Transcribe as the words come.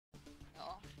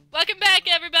Welcome back,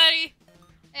 everybody!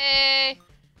 Hey!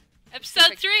 Episode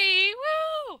Perfect. 3!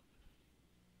 Woo!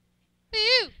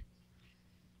 Woo!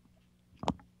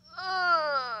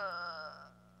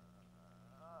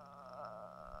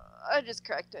 I just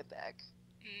cracked my back.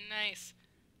 Nice.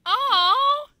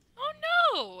 Oh! Oh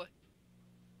no!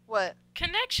 What?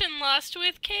 Connection lost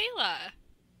with Kayla.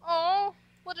 Oh,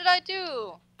 what did I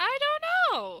do? I don't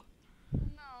know.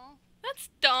 No. That's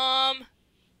dumb.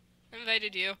 I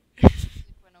invited you. It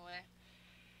went away.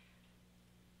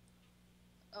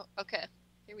 Oh, okay.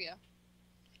 Here we go.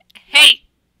 Hey!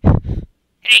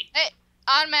 Hey! Hey!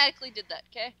 Automatically did that,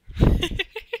 okay?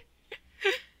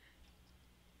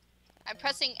 I'm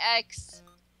pressing X.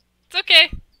 It's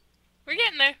okay. We're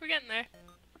getting there. We're getting there.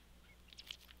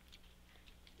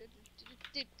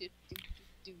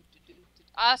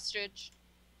 Ostrich.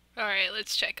 Alright,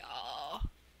 let's check. Oh.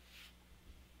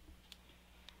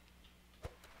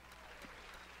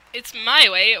 It's my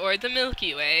way or the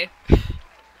Milky Way.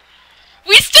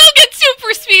 We still get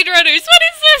super speedrunners! What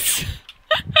is this?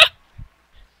 Oh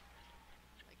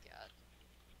my god.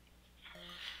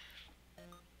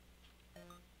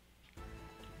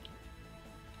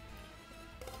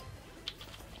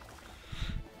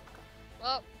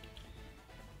 Well.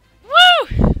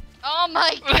 Woo! Oh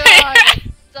my god, that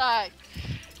sucked.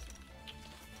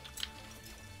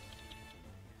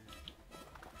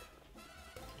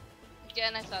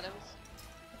 Again, I thought it was...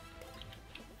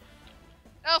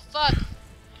 Oh, fuck.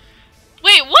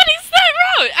 Wait, what is that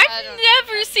route? I I've don't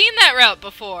never seen that route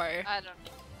before. I don't know.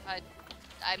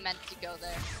 I meant to go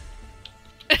there.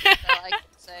 That's all I can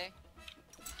say.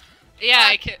 Yeah,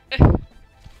 I Fuck. can.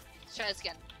 Let's try this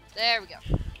again. There we go.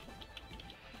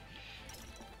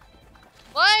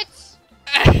 What?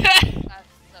 That's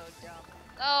so dumb.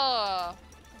 Oh.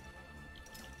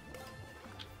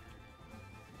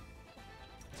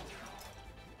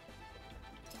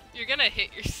 You're gonna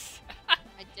hit your. I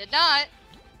did not.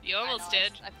 You almost I know,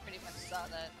 did. I pretty much saw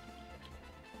that.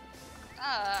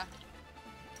 Ah.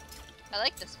 I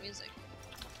like this music.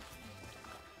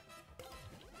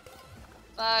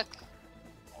 Fuck.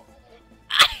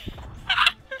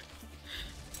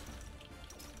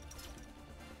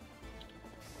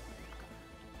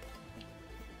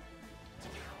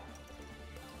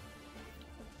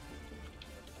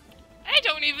 I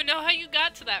don't even know how you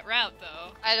got to that route,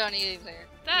 though. I don't either. You know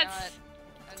That's. what?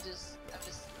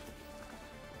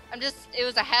 I'm just, it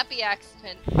was a happy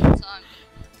accident. That's all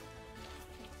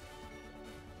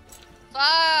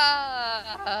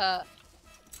Fuck.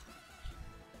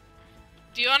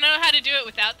 Do you want to know how to do it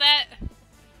without that?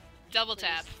 Double Please.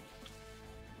 tap.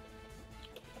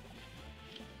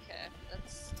 Okay,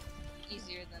 that's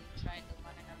easier than trying to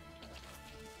line up.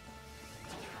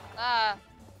 Ah.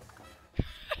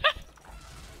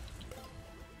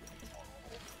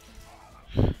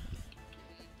 Didn't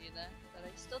do that, but I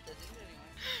still did it anyway.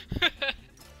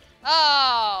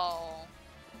 Oh.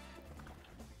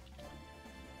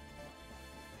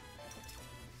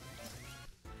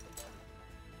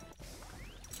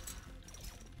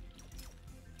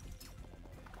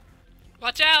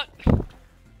 Watch out!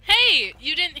 Hey,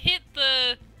 you didn't hit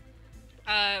the.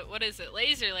 What is it?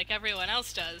 Laser like everyone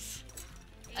else does.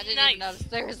 I didn't Nice. even notice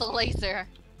there was a laser.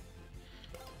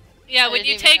 Yeah, I when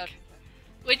you didn't even notice.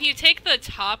 when you take the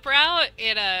top route,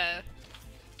 it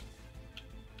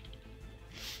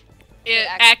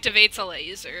activates a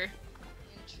laser.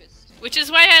 Interesting. Which is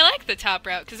why I like the top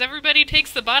route, because everybody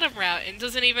takes the bottom route and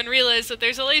doesn't even realize that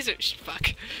there's a laser.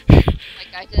 Fuck.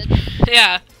 Like I did.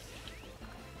 Yeah.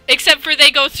 Except for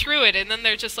they go through it and then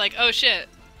they're just like, oh shit.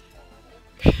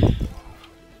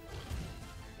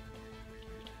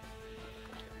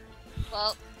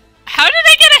 Well, How did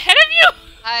I get ahead of you?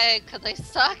 cause I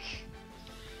suck.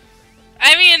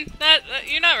 I mean,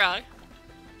 you're not wrong.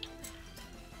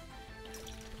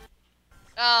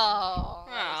 Oh.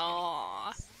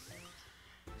 Aww.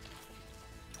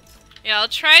 Yeah, I'll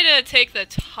try to take the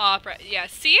top right. Yeah,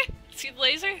 see? See the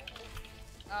laser?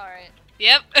 Alright.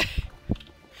 Yep.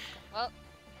 Well.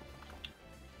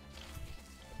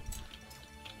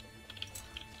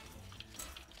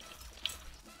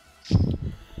 You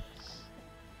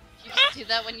just do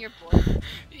that when you're bored.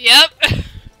 Yep.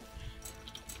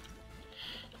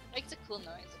 Makes a cool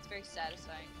noise. It's very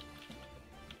satisfying.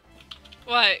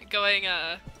 What? Going,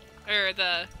 or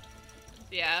the...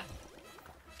 Yeah.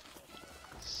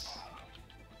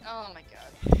 Oh my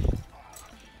god.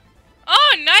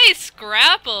 Oh, nice!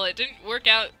 Grapple! It didn't work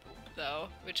out, though,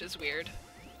 which is weird.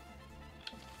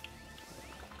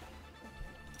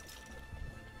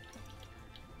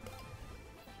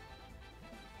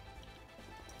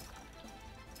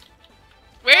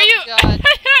 Where are you? God.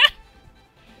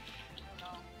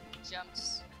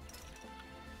 jumps.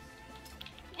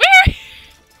 Where?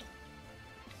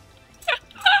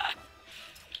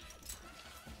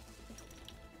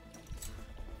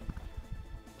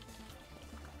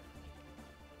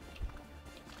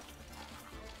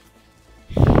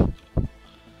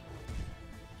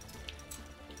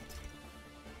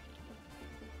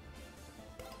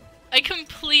 I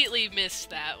completely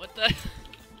missed that. What the?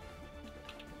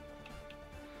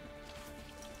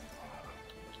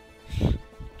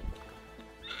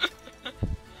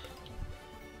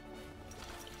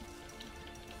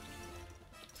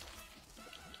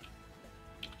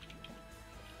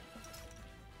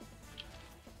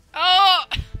 Oh!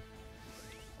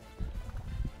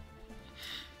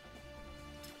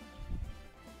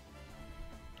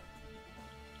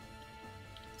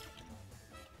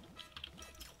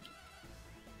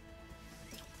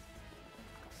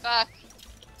 Fuck.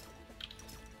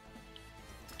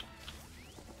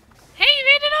 Hey, you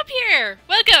made it up here!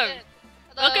 Welcome! Hello.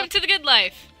 Welcome to the good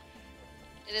life.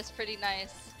 It is pretty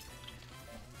nice.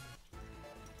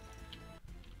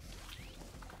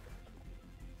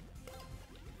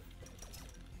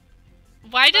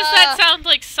 Why does that sound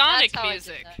like Sonic That's how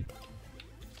music? I did that.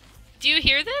 Do you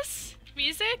hear this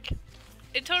music?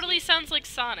 It totally sounds like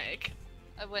Sonic.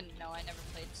 I wouldn't know, I never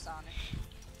played Sonic.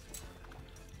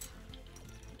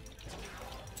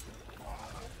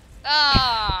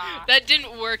 Ah! That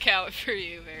didn't work out for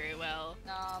you very well.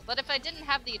 No, but if I didn't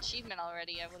have the achievement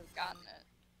already, I would have gotten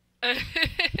it.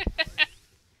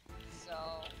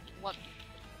 So, what?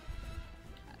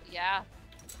 Yeah.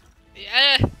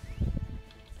 Yeah.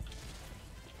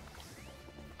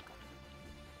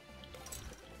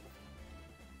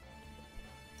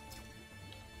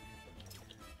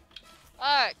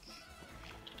 Fuck.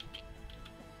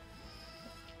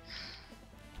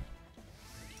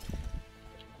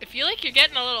 I feel like you're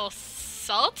getting a little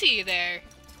salty there,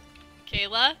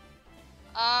 Kayla.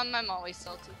 I'm always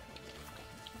salty.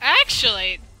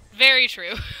 Actually, very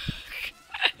true.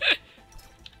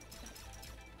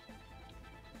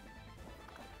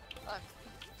 Fuck.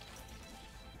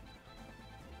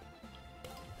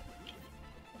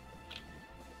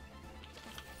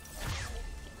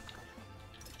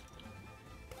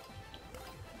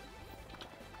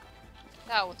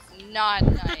 That was not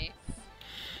nice.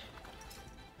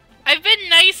 I've been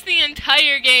nice the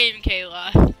entire game,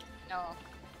 Kayla. No.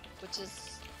 Which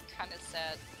is kind of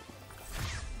sad.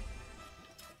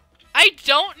 I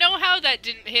don't know how that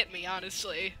didn't hit me,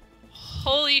 honestly.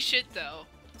 Holy shit, though.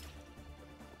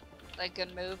 Is that a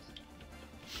good move?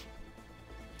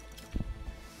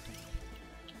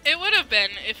 It would have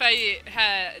been if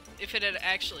if it had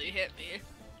actually hit me.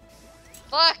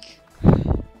 Fuck!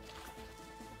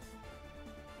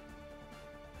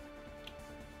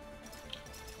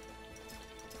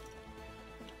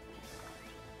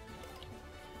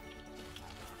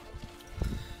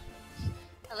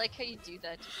 I like how you do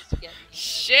that just to get me.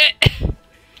 Shit!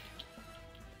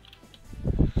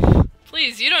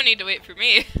 Please, you don't need to wait for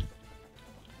me.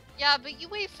 Yeah, but you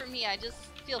wait for me. I just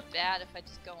feel bad if I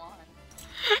just go on.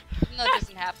 Even though it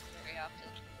doesn't happen very often.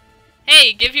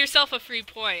 Hey, give yourself a free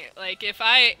point. Like, if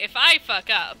I fuck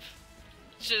up,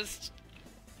 just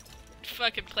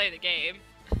fucking play the game.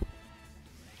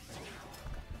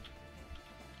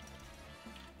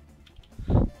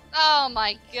 Oh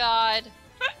my god.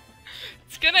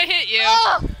 It's gonna hit you.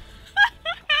 Oh! Damn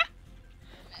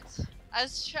it. I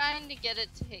was trying to get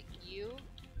it to hit you.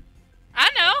 I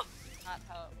know. Not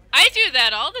how it works. I do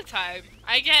that all the time.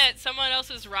 I get someone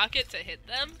else's rocket to hit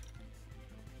them.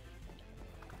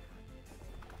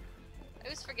 I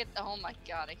always forget. Oh my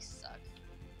god, I suck.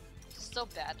 I'm so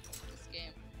bad at this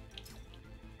game.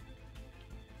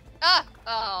 Ah!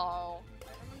 Oh.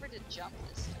 I remember to jump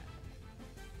this time.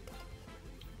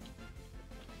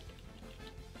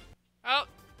 Oh,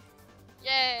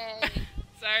 Yay!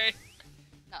 sorry.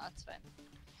 No, it's fine.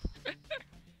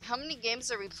 How many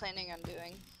games are we planning on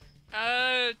doing?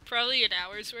 Probably an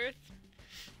hour's worth.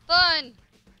 Fun!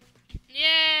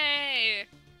 Yay!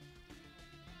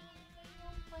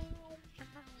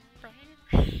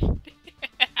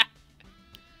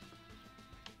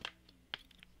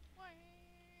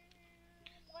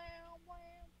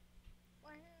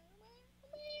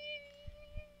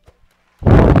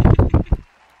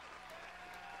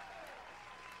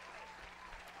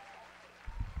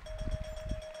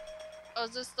 Oh,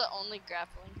 is this the only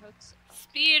grappling hooks?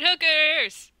 Speed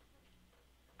hookers!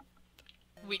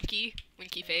 Winky.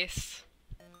 Winky face.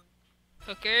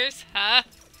 Hookers? Huh?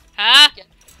 Huh? Get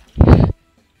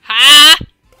Ha!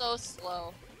 so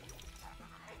slow.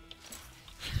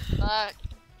 Fuck.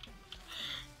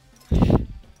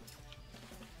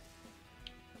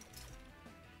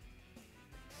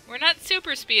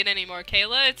 super speed anymore,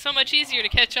 Kayla. It's so much easier to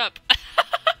catch up.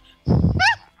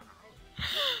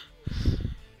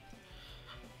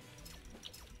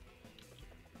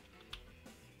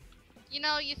 You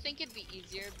know, you think it'd be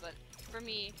easier, but for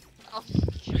me, oh.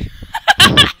 There's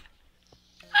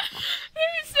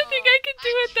nothing I can do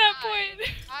at that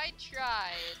point. I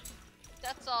tried.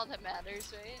 That's all that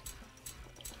matters, right?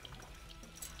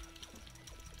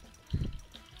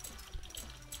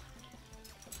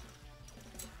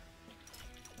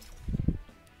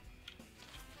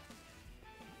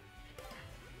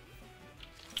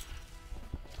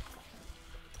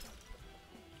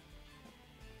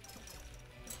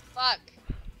 Fuck.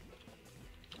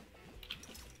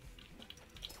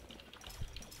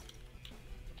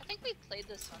 I think we played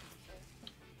this one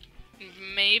before.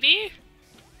 Maybe?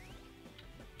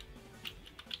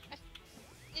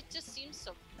 It just seems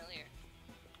so familiar.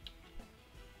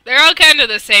 They're all kind of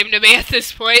the same to me at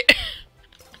this point.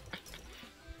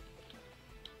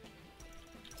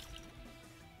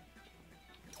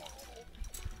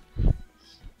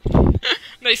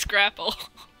 Nice grapple.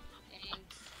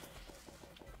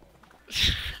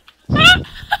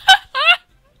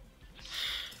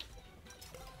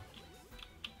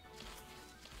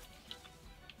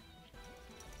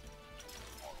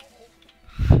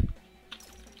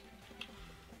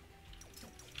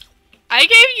 I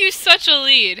gave you such a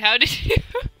lead. How did you?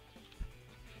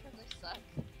 Really suck.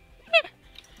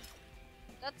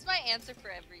 That's my answer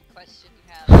for every question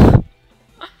you have me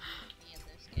in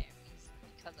this game. Is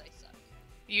because I suck.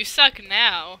 You suck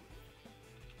now.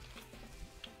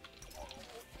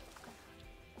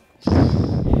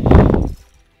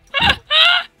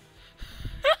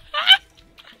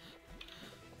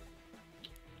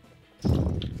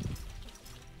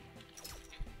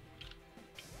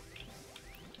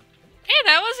 Hey,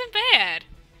 that wasn't bad.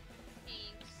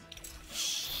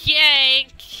 Thanks.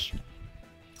 Yank.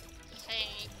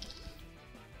 Thanks.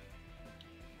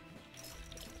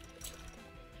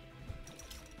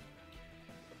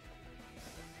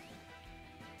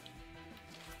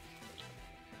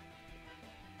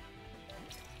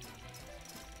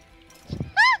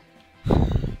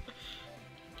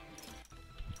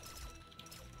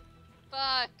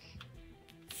 Fuck.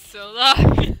 So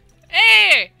long.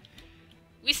 Hey!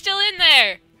 We still in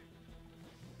there!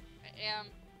 I am.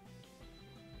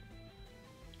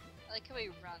 I like how he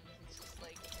runs. It's just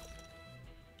like,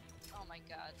 oh my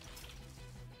god.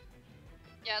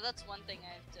 Yeah, that's one thing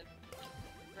I have to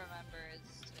remember is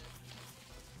to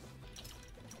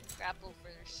grapple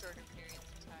for shorter periods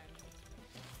of time.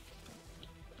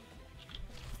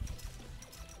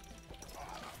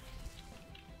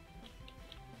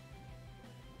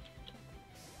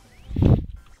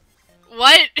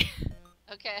 What?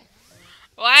 Okay,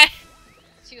 What?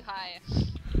 too high.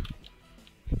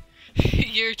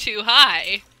 You're too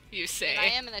high, you say. And I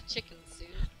am in a chicken suit.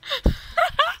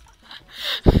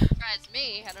 Surprised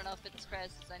me. I don't know if it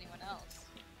surprises anyone else.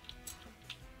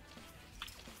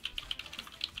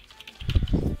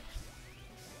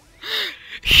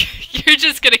 You're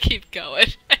just gonna keep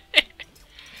going.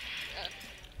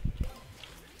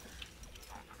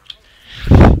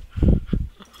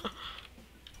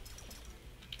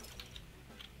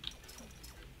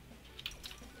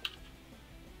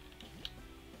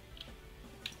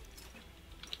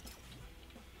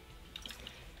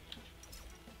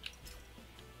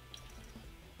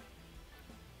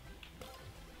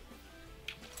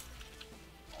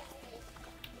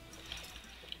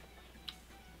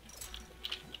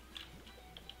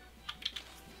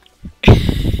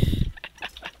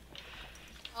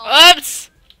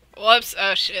 Whoops! Whoops,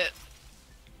 oh shit.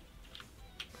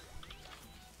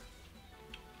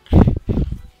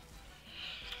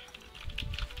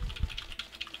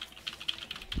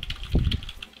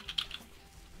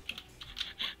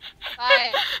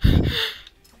 Bye.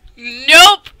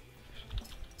 Nope!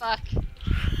 Fuck. No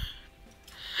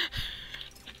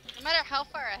matter how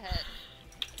far ahead.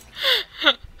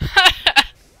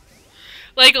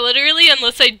 Like, literally,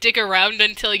 unless I dig around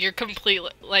until you're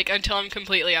until I'm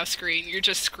completely off screen, you're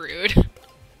just screwed.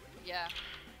 Yeah.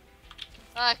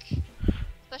 Fuck.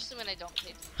 Especially when I don't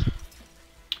pay attention.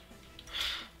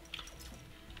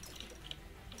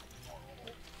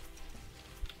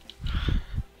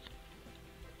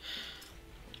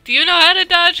 Do you know how to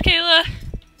dodge, Kayla?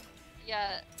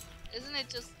 Yeah. Isn't it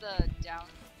just the down?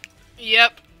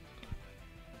 Yep.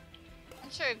 I'm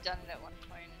sure I've done it at one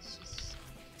point. It's just...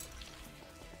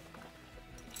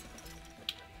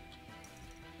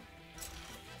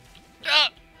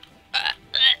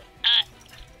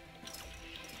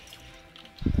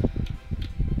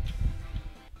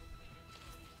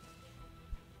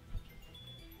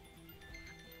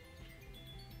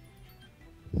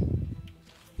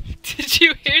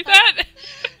 you hear that?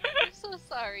 I'm so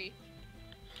sorry.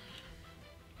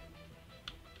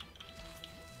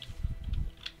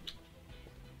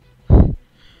 I'm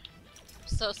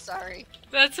so sorry.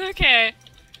 That's okay.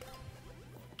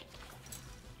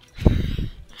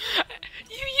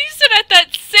 You used it at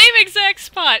that same exact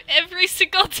spot every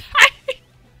single time!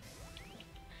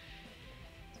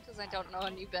 Because I don't know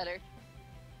any better.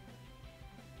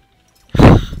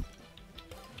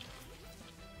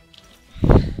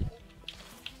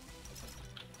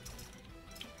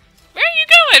 Where are you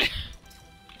going?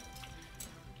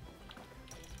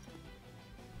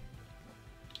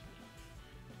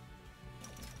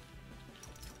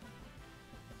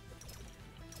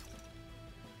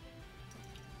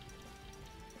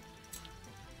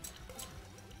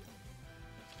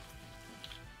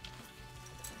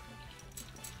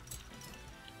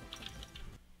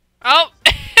 Oh!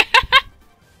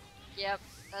 Yep,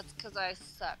 that's because I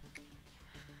suck.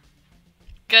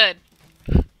 Good.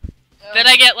 Ugh. Then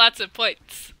I get lots of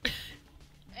points.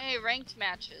 Hey, ranked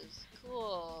matches.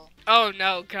 Cool. Oh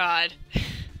no, God.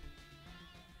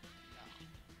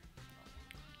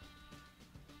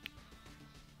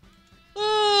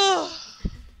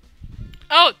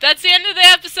 Oh, that's the end of the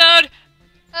episode!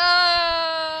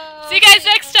 Oh, See you guys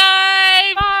next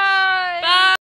time! Bye!